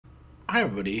Hi,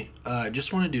 everybody.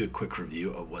 Just want to do a quick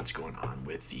review of what's going on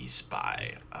with the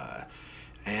SPY.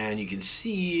 And you can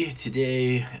see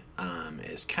today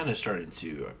it's kind of starting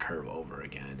to curve over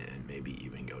again and maybe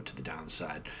even go to the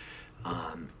downside.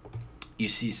 Um, you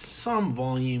see some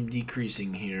volume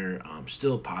decreasing here,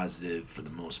 still positive for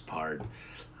the most part.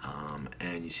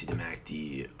 And you see the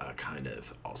MACD kind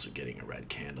of also getting a red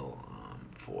candle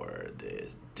for the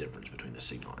difference between the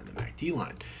signal and the MACD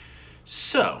line.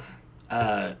 So,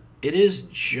 it is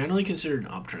generally considered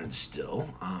an uptrend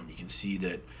still. You can see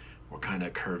that we're kind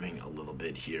of curving a little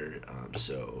bit here,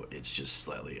 so it's just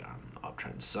slightly on the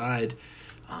uptrend side.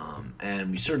 And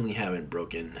we certainly haven't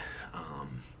broken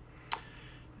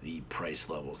the price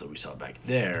levels that we saw back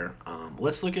there.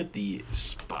 Let's look at the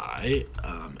SPY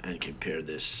and compare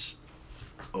this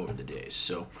over the days.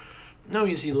 So now we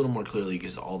can see a little more clearly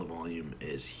because all the volume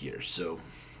is here. So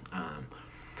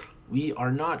we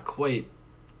are not quite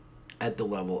at the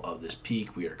level of this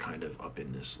peak. We are kind of up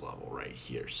in this level right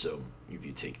here. So if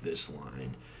you take this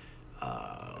line,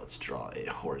 let's draw a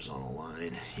horizontal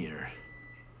line here.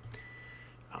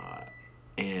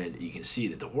 And you can see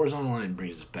that the horizontal line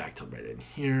brings us back to right in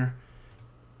here,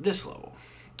 this level.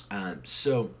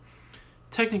 So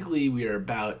technically we are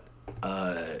about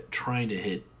trying to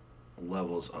hit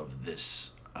levels of this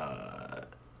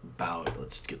about,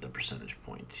 let's get the percentage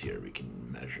points here. We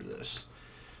can measure this.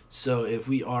 So if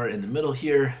we are in the middle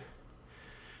here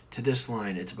to this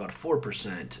line, it's about 4%,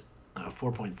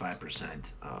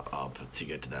 4.5% up to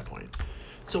get to that point.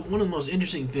 So one of the most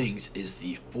interesting things is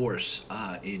the force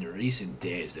in recent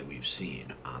days that we've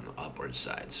seen on the upward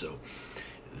side. So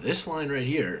this line right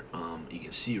here, you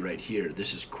can see right here,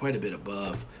 this is quite a bit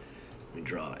above. Let me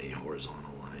draw a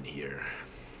horizontal line here.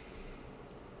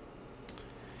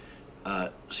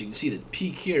 So you can see the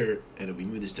peak here, and if we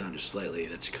move this down just slightly,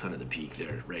 that's kind of the peak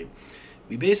there, right?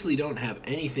 We basically don't have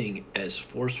anything as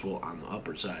forceful on the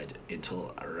upward side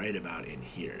until right about in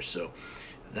here. So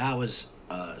that was,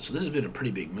 so this has been a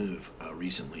pretty big move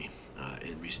recently,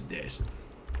 in recent days.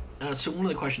 So one of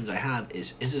the questions I have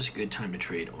is this a good time to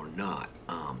trade or not?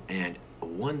 And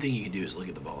one thing you can do is look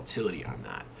at the volatility on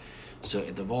that. So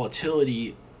if the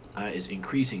volatility is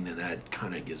increasing, then that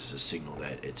kind of gives us a signal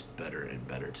that it's better and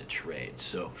better to trade.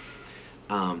 So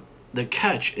the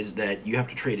catch is that you have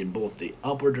to trade in both the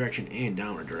upward direction and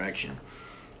downward direction.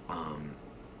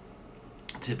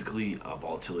 Typically,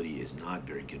 volatility is not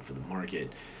very good for the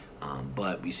market,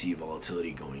 but we see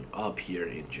volatility going up here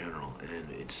in general, and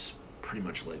it's pretty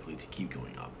much likely to keep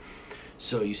going up.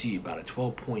 So you see about a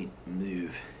 12-point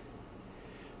move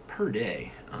per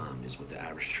day is what the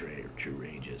average true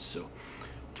range is. So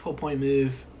 12-point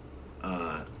move,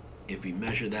 if we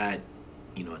measure that,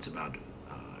 it's about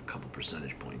a couple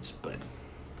percentage points. But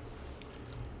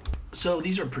so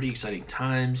these are pretty exciting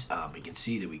times. We can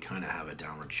see that we kind of have a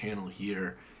downward channel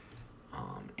here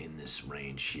in this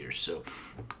range here. So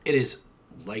it is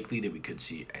likely that we could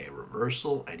see a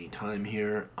reversal anytime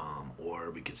here,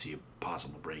 or we could see a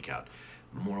possible breakout.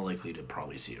 More likely to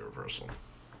probably see a reversal.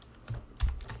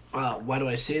 Why do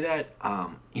I say that?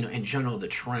 In general, the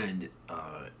trend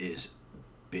is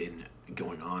been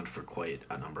going on for quite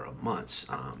a number of months,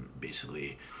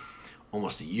 basically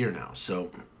almost a year now.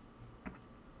 So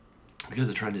because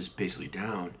the trend is basically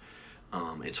down,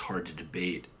 it's hard to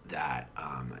debate that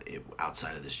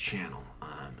outside of this channel.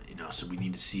 So we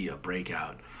need to see a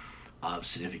breakout of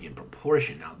significant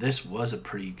proportion. Now, this was a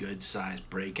pretty good sized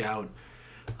breakout.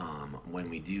 When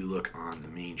we do look on the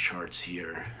main charts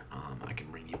here, I can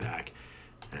bring you back,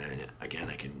 and again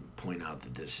I can point out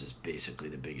that this is basically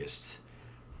the biggest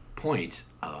point,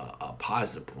 a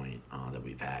positive point that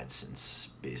we've had since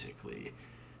basically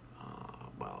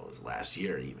it was last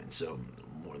year, even so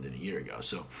more than a year ago.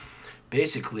 So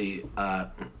basically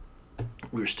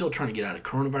we were still trying to get out of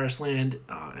coronavirus land,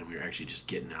 and we were actually just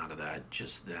getting out of that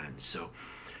just then. So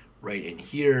right in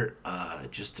here,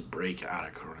 just to break out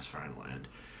of coronavirus land,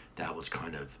 that was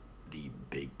kind of the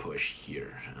big push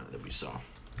here that we saw.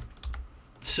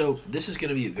 So this is going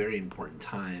to be a very important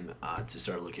time to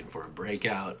start looking for a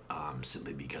breakout,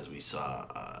 simply because we saw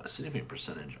a significant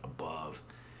percentage above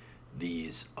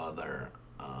these other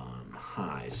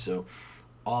highs. So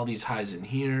all these highs in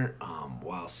here,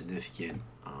 while significant,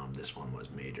 this one was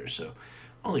major. So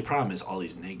only problem is all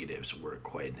these negatives were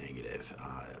quite negative,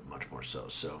 much more so.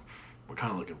 So we're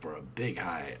kind of looking for a big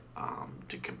high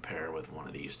to compare with one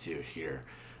of these two here,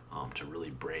 to really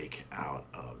break out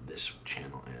of this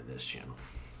channel and this channel.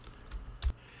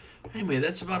 Anyway,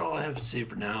 that's about all I have to say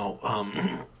for now.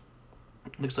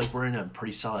 Looks like we're in a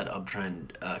pretty solid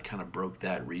uptrend, kind of broke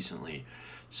that recently.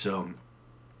 So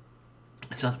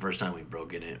it's not the first time we've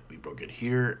broken it. We broke it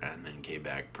here and then came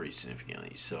back pretty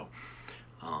significantly. So,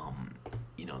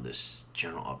 this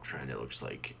general uptrend, it looks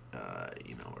like,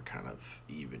 we're kind of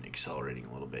even accelerating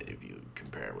a little bit if you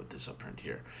compare it with this uptrend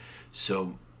here.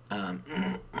 So,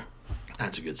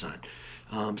 that's a good sign.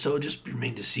 So it just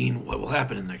remains to see what will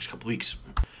happen in the next couple weeks.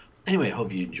 Anyway, I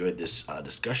hope you enjoyed this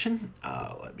discussion.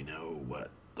 Let me know what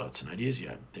thoughts and ideas you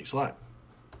had. Thanks a lot.